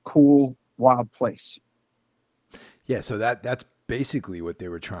cool, wild place. Yeah, so that's basically what they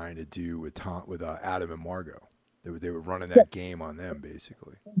were trying to do with Adam and Margot. They were running that game on them,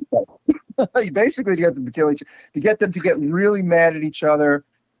 basically. Basically, to get them to kill to get them to get really mad at each other,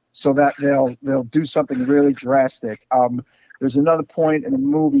 so that they'll do something really drastic. There's another point in the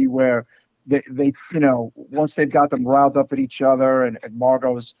movie where they once they've got them riled up at each other, and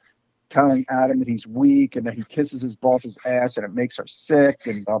Margot's telling Adam that he's weak, and that he kisses his boss's ass and it makes her sick,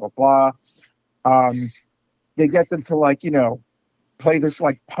 and blah blah blah. They get them to play this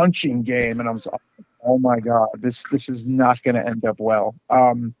like punching game, and I was like, oh my god, this is not going to end up well.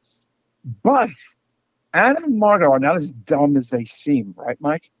 But Adam and Margot are not as dumb as they seem, right,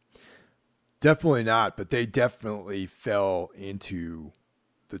 Mike? Definitely not, but they definitely fell into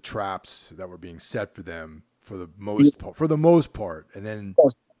the traps that were being set for them for the most part. And then,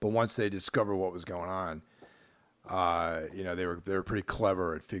 but once they discovered what was going on, they were pretty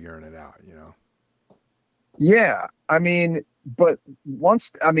clever at figuring it out. Yeah, but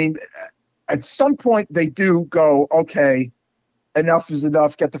at some point they do go, okay, enough is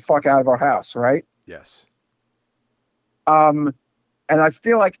enough. Get the fuck out of our house, right? Yes. And I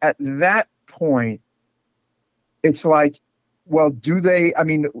feel like at that point, it's like, well, do they?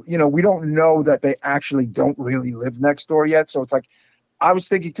 We don't know that they actually don't really live next door yet. So it's like, I was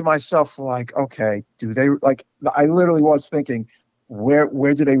thinking to myself, like, okay, do they? Like, I literally was thinking, where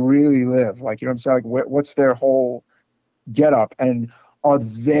do they really live? Like, you know what I'm saying? Like, what's their whole get up? And are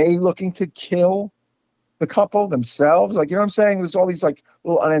they looking to kill the couple themselves? Like, you know what I'm saying? There's all these like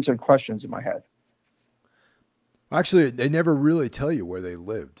little unanswered questions in my head. Actually, they never really tell you where they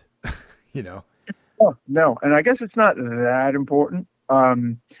lived, Oh, no. And I guess it's not that important.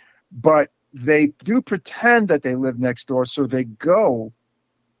 But they do pretend that they live next door. So they go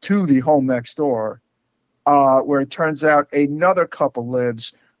to the home next door, where it turns out another couple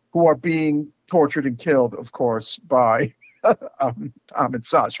lives, who are being tortured and killed, of course, by Tom and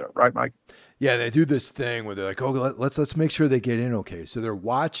Sasha, right, Mike? Yeah, they do this thing where they're like, "Oh, let's make sure they get in okay." So they're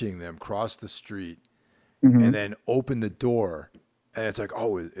watching them cross the street, and then open the door, and it's like,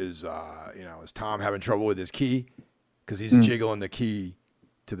 oh, is Tom having trouble with his key because he's jiggling the key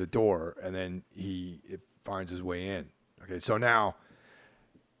to the door, and then it finds his way in. Okay, so now,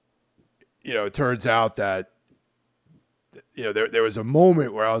 it turns out that, there was a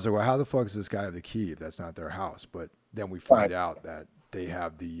moment where I was like, well, how the fuck does this guy have the key if that's not their house? But then we find out that they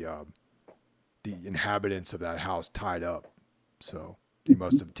have the inhabitants of that house tied up, so he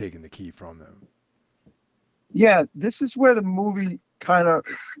must have taken the key from them. Yeah, this is where the movie kind of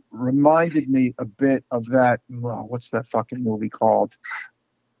reminded me a bit of that. What's that fucking movie called?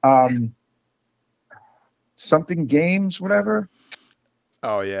 Something Games, whatever.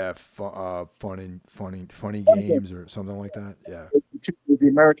 Oh yeah, funny games or something like that. Yeah, the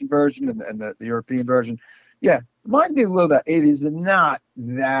American version and the European version. Yeah, reminds me a little of that. It is not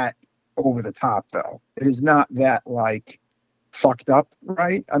that over the top though. It is not that like fucked up,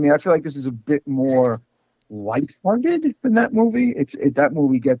 right? I mean, I feel like this is a bit more lighthearted than that movie. That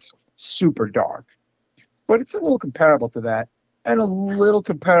movie gets super dark, but it's a little comparable to that, and a little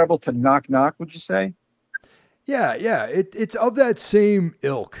comparable to Knock Knock. Would you say? Yeah. It's of that same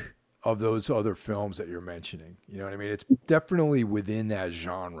ilk of those other films that you're mentioning. You know what I mean? It's definitely within that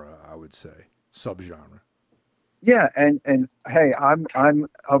genre, I would say, subgenre. Yeah, and hey, I'm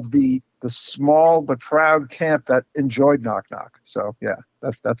of the small but proud camp that enjoyed Knock Knock. So yeah,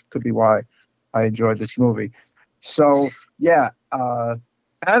 that could be why I enjoyed this movie. So yeah, Tom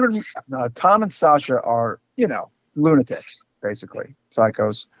and Sasha are lunatics, basically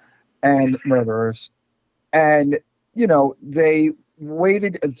psychos and murderers, and they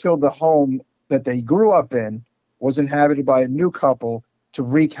waited until the home that they grew up in was inhabited by a new couple to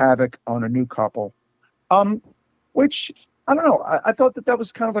wreak havoc on a new couple. Which I don't know. I thought that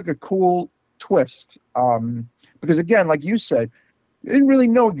was kind of like a cool twist. Because again, like you said, you didn't really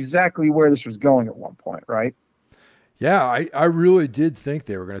know exactly where this was going at one point, right? Yeah, I really did think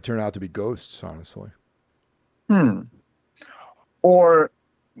they were going to turn out to be ghosts, honestly. Or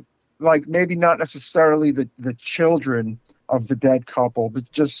like maybe not necessarily the children of the dead couple,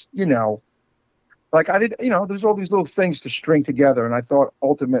 but just, like I did, there's all these little things to string together. And I thought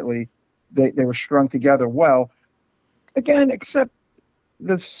ultimately they were strung together well. Again, except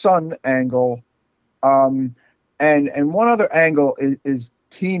the son angle, and one other angle is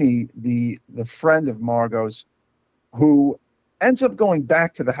Teeny, the friend of Margot's, who ends up going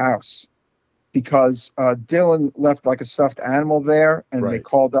back to the house because Dylan left like a stuffed animal there, and They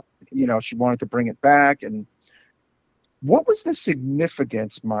called up. She wanted to bring it back. And what was the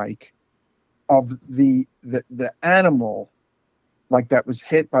significance, Mike, of the animal, like that was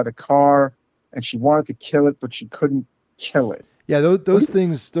hit by the car, and she wanted to kill it, but she couldn't kill it? Yeah, those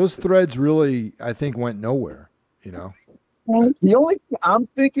threads really, I think, went nowhere, Well, the only thing I'm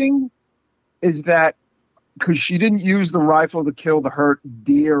thinking is that because she didn't use the rifle to kill the hurt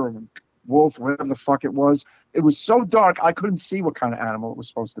deer or wolf, whatever the fuck it was so dark I couldn't see what kind of animal it was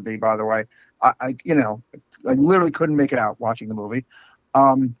supposed to be, by the way. I literally couldn't make it out watching the movie.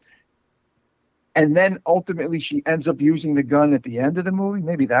 And then ultimately she ends up using the gun at the end of the movie.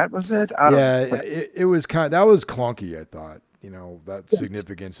 Maybe that was it. I don't know. It was that was clunky, I thought. That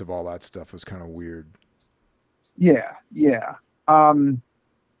significance of all that stuff was kind of weird. Yeah.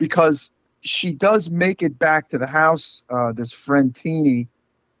 Because she does make it back to the house, this friend Teeny,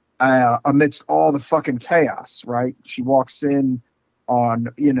 amidst all the fucking chaos, right? She walks in on,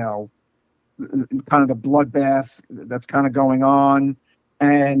 kind of the bloodbath that's kind of going on.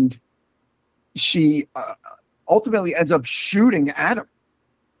 And she ultimately ends up shooting Adam,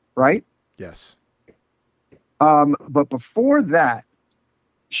 right? Yes. But before that,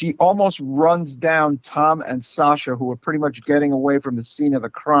 she almost runs down Tom and Sasha, who are pretty much getting away from the scene of the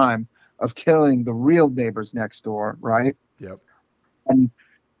crime of killing the real neighbors next door, right? Yep. And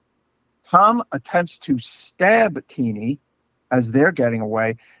Tom attempts to stab Teeny as they're getting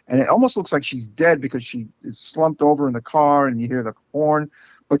away, and it almost looks like she's dead because she is slumped over in the car, and you hear the horn,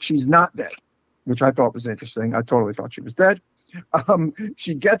 but she's not dead, which I thought was interesting. I totally thought she was dead.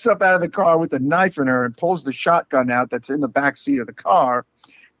 She gets up out of the car with a knife in her and pulls the shotgun out that's in the back seat of the car,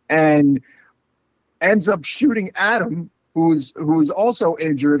 and ends up shooting Adam, who's also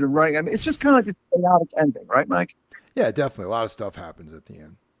injured and running. I mean, it's just kind of like this chaotic ending, right, Mike? Yeah, definitely. A lot of stuff happens at the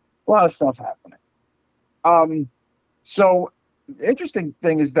end. A lot of stuff happening. So the interesting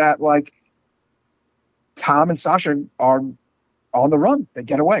thing is that, like, Tom and Sasha are on the run. They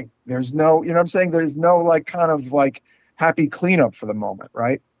get away. There's no, what I'm saying? There's no, like, kind of, like, happy cleanup for the moment,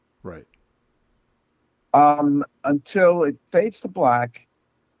 right? Right. Until it fades to black,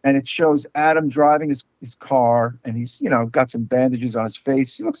 and it shows Adam driving his car, and he's, got some bandages on his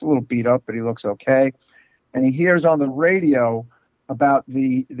face. He looks a little beat up, but he looks okay. And he hears on the radio about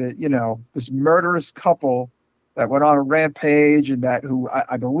the this murderous couple that went on a rampage, and that who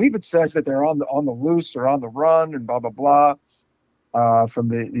I believe it says that they're on the loose or on the run and blah blah blah from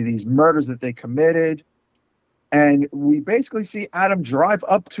these murders that they committed. And we basically see Adam drive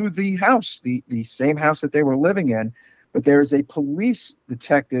up to the house, the same house that they were living in, but there is a police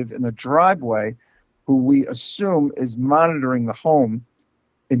detective in the driveway who we assume is monitoring the home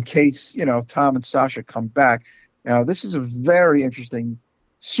in case, Tom and Sasha come back. Now, this is a very interesting,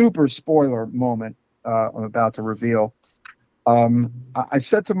 super spoiler moment I'm about to reveal. I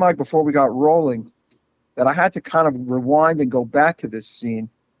said to Mike before we got rolling that I had to kind of rewind and go back to this scene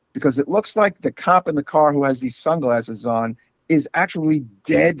because it looks like the cop in the car who has these sunglasses on is actually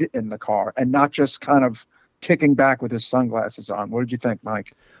dead in the car and not just kind of kicking back with his sunglasses on. What did you think,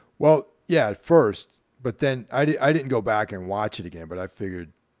 Mike? Well, yeah, at first, but then I didn't go back and watch it again, but I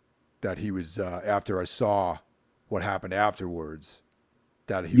figured that he was, after I saw what happened afterwards,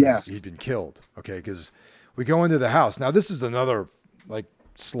 that he'd been killed. Okay, because we go into the house. Now, this is another,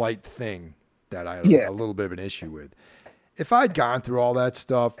 slight thing that I had a little bit of an issue with. If I'd gone through all that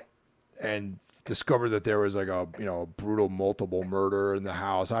stuff and discovered that there was a brutal multiple murder in the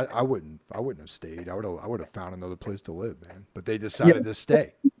house, I wouldn't have stayed. I would have found another place to live, man. But they decided to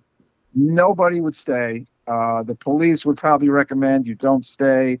stay. Nobody would stay. The police would probably recommend you don't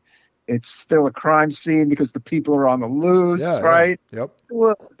stay. It's still a crime scene because the people are on the loose, right? Yeah. Yep. A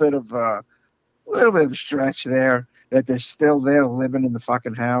little bit of a stretch there that they're still there living in the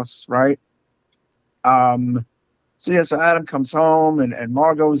fucking house, right? So Adam comes home and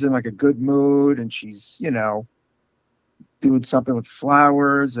Margot's in a good mood and she's, doing something with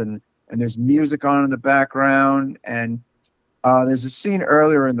flowers and there's music on in the background. And there's a scene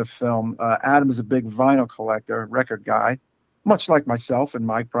earlier in the film. Adam is a big vinyl collector, record guy, much like myself and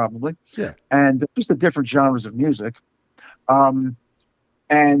Mike probably. Yeah. And just the different genres of music. A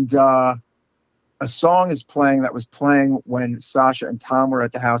song is playing that was playing when Sasha and Tom were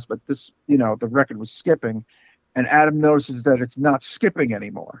at the house, but this, the record was skipping. And Adam notices that it's not skipping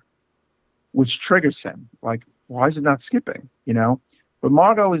anymore, which triggers him. Why is it not skipping? But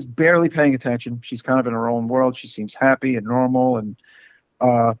Margot is barely paying attention. She's kind of in her own world. She seems happy and normal. And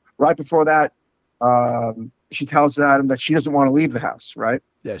right before that, she tells Adam that she doesn't want to leave the house, right?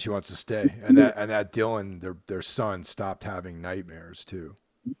 Yeah, she wants to stay. And that Dylan, their son, stopped having nightmares too.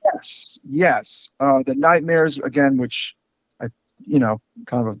 Yes. The nightmares, again, which, kind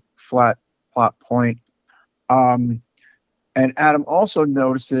of a flat plot point. And Adam also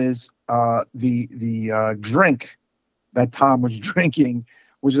notices the drink that Tom was drinking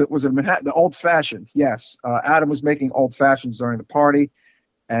was a Manhattan, the old fashioned. Yes, Adam was making old fashions during the party,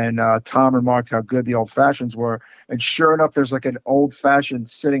 and Tom remarked how good the old fashions were. And sure enough, there's an old fashioned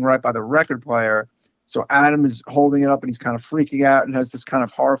sitting right by the record player. So Adam is holding it up and he's kind of freaking out and has this kind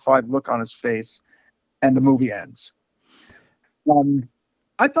of horrified look on his face, and the movie ends.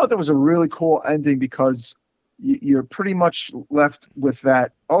 I thought that was a really cool ending because you're pretty much left with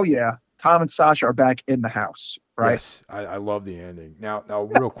that. Oh yeah, Tom and Sasha are back in the house, right? Yes, I love the ending. Now,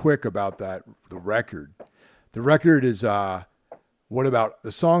 real quick about that, the record. The record is the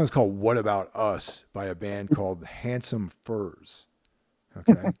song is called "What About Us" by a band called Handsome Furs.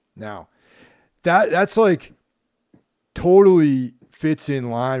 Okay, now that's totally fits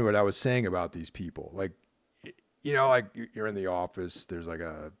in line with what I was saying about these people. You're in the office. There's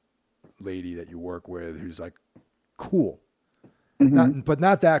a lady that you work with who's cool, but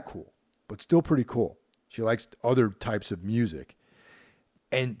not that cool, but still pretty cool. She likes other types of music,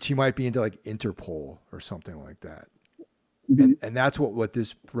 and she might be into Interpol or something like that. And that's what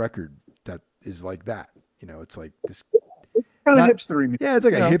this record that is like that. It's this kind of hipstery. Yeah, it's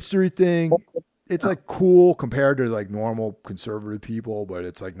a hipstery thing. It's cool compared to normal conservative people, but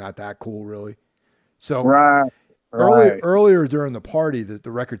it's not that cool really. So earlier during the party,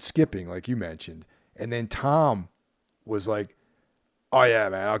 the record's skipping, like you mentioned, and then Tom was like, "Oh yeah,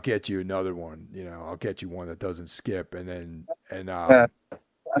 man, I'll get you another one. I'll get you one that doesn't skip." And then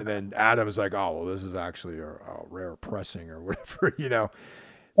Adam's like, "Oh well, this is actually a rare pressing or whatever."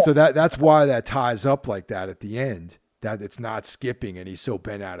 So that's why that ties up like that at the end. That it's not skipping, and he's so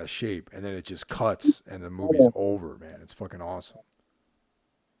bent out of shape, and then it just cuts, and the movie's over. Man, it's fucking awesome.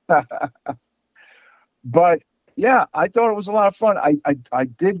 But yeah, I thought it was a lot of fun. I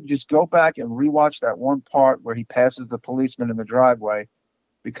did just go back and rewatch that one part where he passes the policeman in the driveway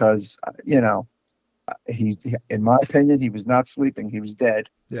because, he, in my opinion, he was not sleeping. He was dead.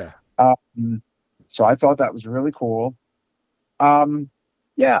 Yeah. So I thought that was really cool.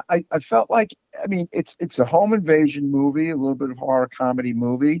 Yeah, I felt it's a home invasion movie, a little bit of horror comedy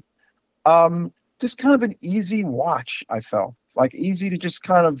movie. Just kind of an easy watch, I felt. like easy to just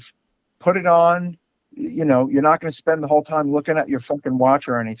kind of put it on. You know, you're not going to spend the whole time looking at your fucking watch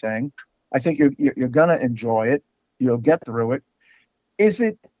or anything. I think you're going to enjoy it. You'll get through it. Is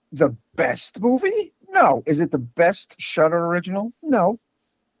it the best movie? No. Is it the best Shudder original? No.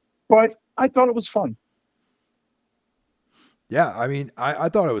 But I thought it was fun. Yeah, I mean, I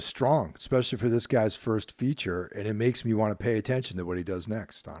thought it was strong, especially for this guy's first feature, and it makes me want to pay attention to what he does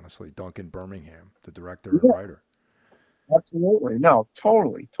next, honestly. Duncan Birmingham, the director and Yeah, writer. absolutely. No,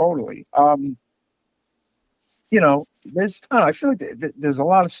 totally, totally. You know, I feel like there's a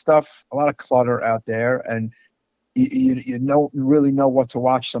lot of stuff, a lot of clutter out there, and you don't really know what to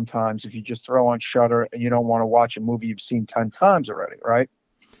watch sometimes if you just throw on Shudder and you don't want to watch a movie you've seen 10 times already, right?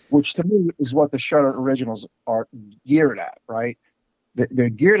 Which to me is what the Shudder originals are geared at, right? They're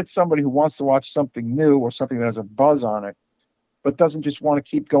geared at somebody who wants to watch something new or something that has a buzz on it, but doesn't just want to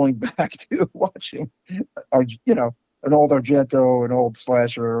keep going back to watching, or an old Argento, an old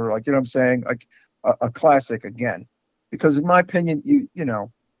slasher, like you know what I'm saying, like a classic again. Because in my opinion,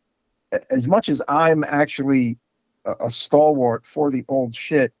 as much as I'm actually a stalwart for the old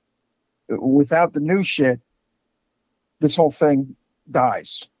shit, without the new shit, this whole thing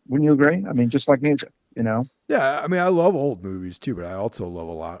dies. Wouldn't you agree? I mean, just like music, you know? Yeah, I mean, I love old movies too, but I also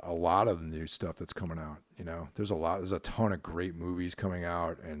love a lot of the new stuff that's coming out. You know, there's a ton of great movies coming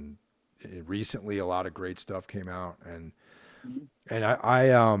out, and recently a lot of great stuff came out, and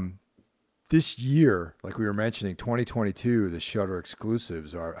I this year, like we were mentioning, 2022, the Shudder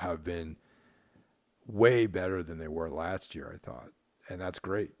exclusives have been way better than they were last year, I thought, and that's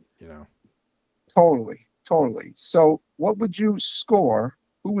great. You know, Totally, totally. So, what would you score?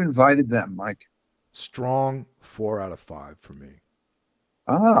 Who invited them, Mike? strong 4 out of 5 for me.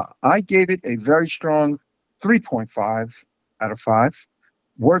 I gave it a very strong 3.5 out of 5.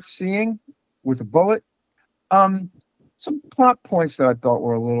 Worth seeing with a bullet. Some plot points that I thought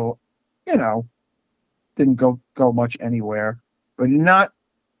were a little, you know, didn't go much anywhere, but not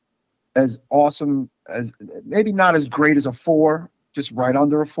as awesome as, maybe not as great as a 4, just right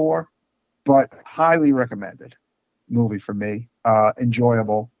under a 4, but highly recommended movie for me.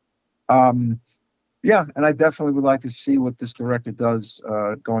 Enjoyable. Um, yeah, and I definitely would like to see what this director does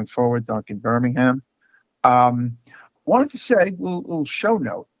going forward, Duncan Birmingham. Um, Wanted to say a little show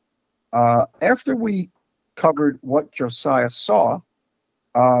note. After we covered what Josiah saw,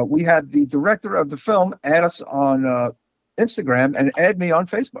 we had the director of the film add us on Instagram and add me on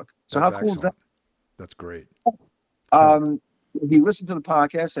Facebook. So That's how cool is that? excellent. That's great. Cool. Um, he listened to the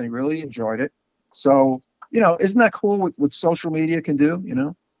podcast and he really enjoyed it. So, isn't that cool what social media can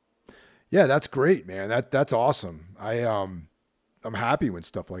do, Yeah, that's great, man. That's awesome. I'm happy when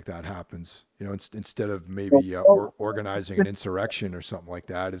stuff like that happens. You know, instead of maybe organizing an insurrection or something like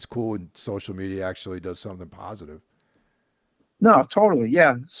that, it's cool when social media actually does something positive. No, totally.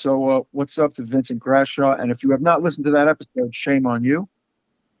 Yeah. So, what's up to Vincent Grashaw? And if you have not listened to that episode, shame on you.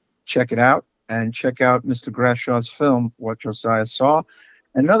 Check it out and check out Mr. Grashaw's film, What Josiah Saw.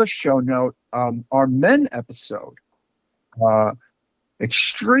 Another show note, our men episode,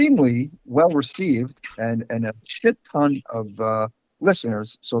 extremely well received and a shit ton of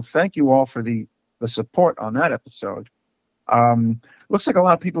listeners. So thank you all for the support on that episode. Looks like a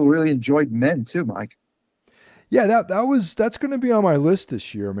lot of people really enjoyed Men too, Mike. Yeah, that's going to be on my list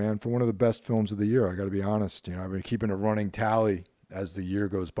this year, man, for one of the best films of the year. I got to be honest. You know, I've been keeping a running tally as the year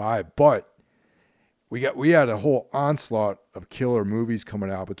goes by, but we had a whole onslaught of killer movies coming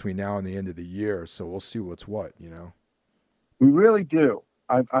out between now and the end of the year, so we'll see what's what, you know. We really do.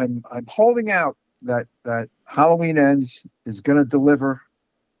 I'm holding out that Halloween Ends is going to deliver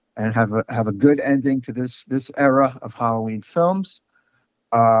and have a good ending to this era of Halloween films.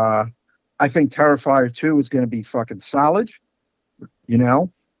 I think Terrifier 2 is going to be fucking solid. You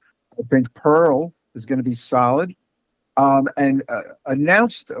know, I think Pearl is going to be solid. And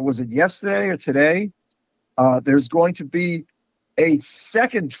announced, was it yesterday or today? There's going to be a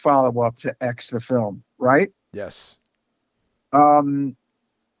second follow-up to X the film, right? Yes. And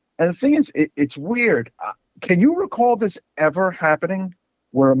the thing is, it's weird. Can you recall this ever happening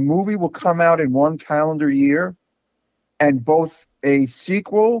where a movie will come out in one calendar year and both a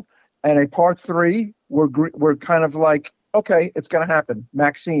sequel and a part 3 were kind of like, okay, it's going to happen.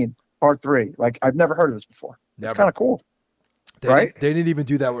 Maxine, part 3. Like, I've never heard of this before. Never. It's kind of cool. Right? They didn't even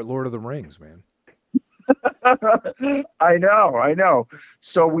do that with Lord of the Rings, man. I know.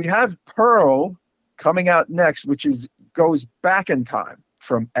 So we have Pearl coming out next, which goes back in time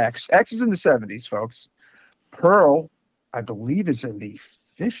from X. X is in the 70s, folks. Pearl, I believe, is in the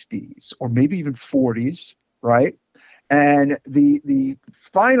 50s or maybe even 40s, right? And the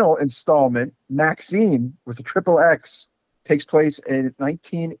final installment, Maxine, with a triple X, takes place in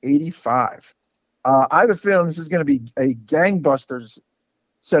 1985. I have a feeling this is going to be a gangbusters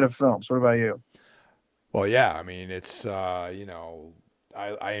set of films. What about you? Well, yeah, I mean, it's I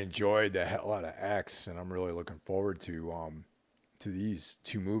enjoyed the hell out of X, and I'm really looking forward to these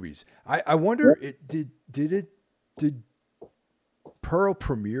two movies. I wonder, did Pearl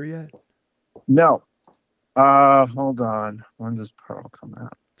premiere yet? No. Hold on. When does Pearl come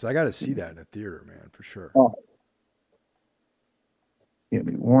out? So I got to see that in a theater, man, for sure. Oh, give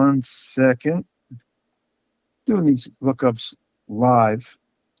me 1 second. Doing these lookups live,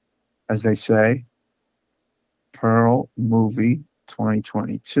 as they say. Pearl movie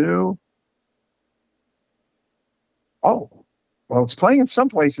 2022. Oh, well, it's playing in some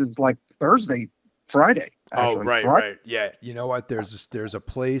places like Thursday, Friday. Actually. Oh, right, Friday. right. Yeah. You know what? There's a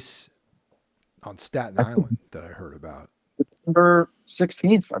place on Staten Island that I heard about. September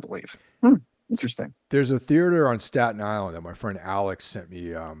 16th, I believe. Interesting. There's a theater on Staten Island that my friend Alex sent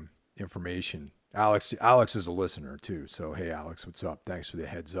me information. Alex is a listener too. So hey, Alex, what's up? Thanks for the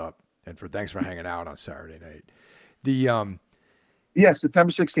heads up, and thanks for hanging out on Saturday night.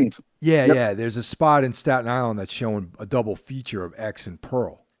 September 16th. Yeah, yep. Yeah. There's a spot in Staten Island that's showing a double feature of X and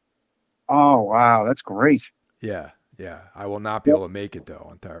Pearl. Oh wow, that's great. Yeah. I will not be able to make it though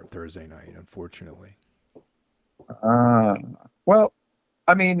on Thursday night, unfortunately. Well,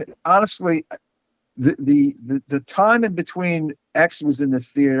 I mean, honestly, the time in between X was in the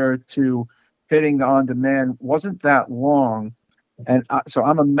theater to hitting the on demand wasn't that long, and so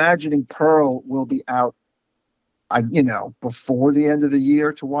I'm imagining Pearl will be out, before the end of the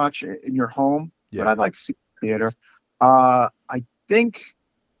year to watch it in your home. Yeah. But I'd like to see the theater. I think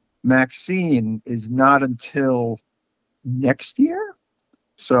Maxine is not until next year,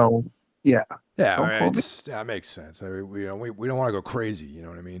 so yeah. Yeah, that makes sense. I mean, we don't want to go crazy. You know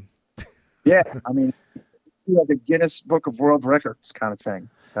what I mean? Yeah, I mean, like a Guinness Book of World Records kind of thing.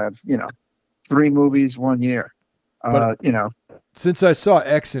 3 movies 1 year. Since I saw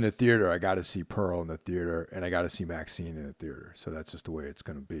X in the theater, I got to see Pearl in the theater, and I got to see Maxine in the theater. So that's just the way it's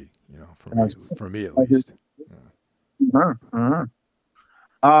going to be. For me at least.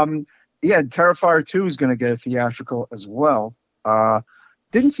 Yeah, Terrifier 2 is going to get a theatrical as well.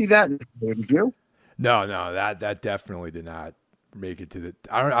 Didn't see that in the theater, did you? No, that definitely did not make it to the.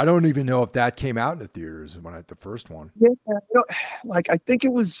 I don't even know if that came out in the theaters when the first one. Yeah, I think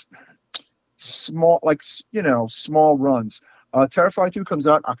it was small, small runs. Terrifier 2 comes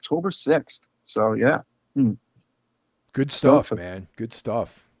out October 6th. So yeah. Good stuff, man. Good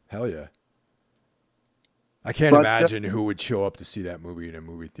stuff. Hell yeah. I can't imagine who would show up to see that movie in a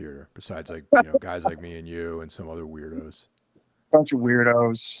movie theater besides guys like me and you and some other weirdos. Bunch of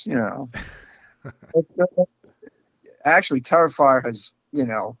weirdos, Actually, Terrifier has,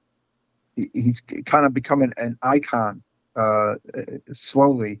 he's kind of becoming an icon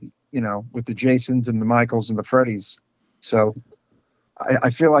slowly, with the Jasons and the Michaels and the Freddys. So I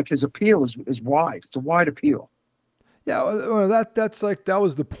feel like his appeal is wide. It's a wide appeal. Yeah, well, that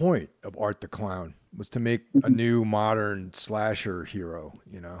was the point of Art the Clown, was to make a new modern slasher hero,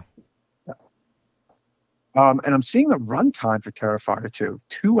 And I'm seeing the runtime for Terrifier 2,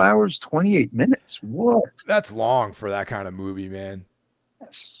 2 hours, 28 minutes. What? That's long for that kind of movie, man.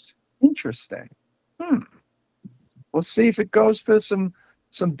 Yes. Interesting. Let's see if it goes to some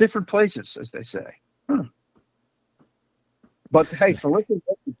different places, as they say. But hey, Felicity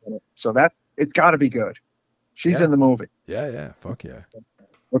Rose in it, so that it's got to be good. She's in the movie. Yeah. Fuck yeah.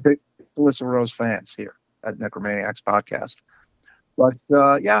 Okay, Felicity Rose fans here at Necromaniacs Podcast. But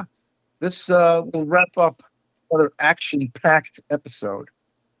this will wrap up another action-packed episode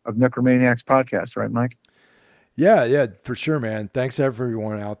of Necromaniacs Podcast, right, Mike? Yeah, for sure, man. Thanks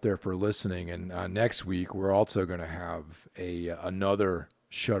everyone out there for listening. And next week we're also going to have another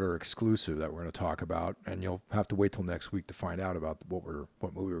Shudder exclusive that we're going to talk about, and you'll have to wait till next week to find out about what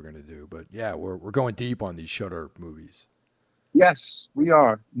movie we're going to do. But yeah, we're going deep on these Shudder movies. Yes, we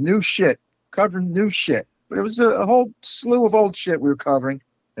are. New shit, covering new shit. But it was a whole slew of old shit we were covering,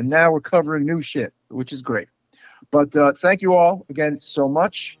 and now we're covering new shit, which is great. But thank you all again so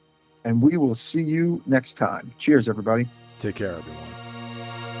much, and we will see you next time. Cheers, everybody. Take care, everyone.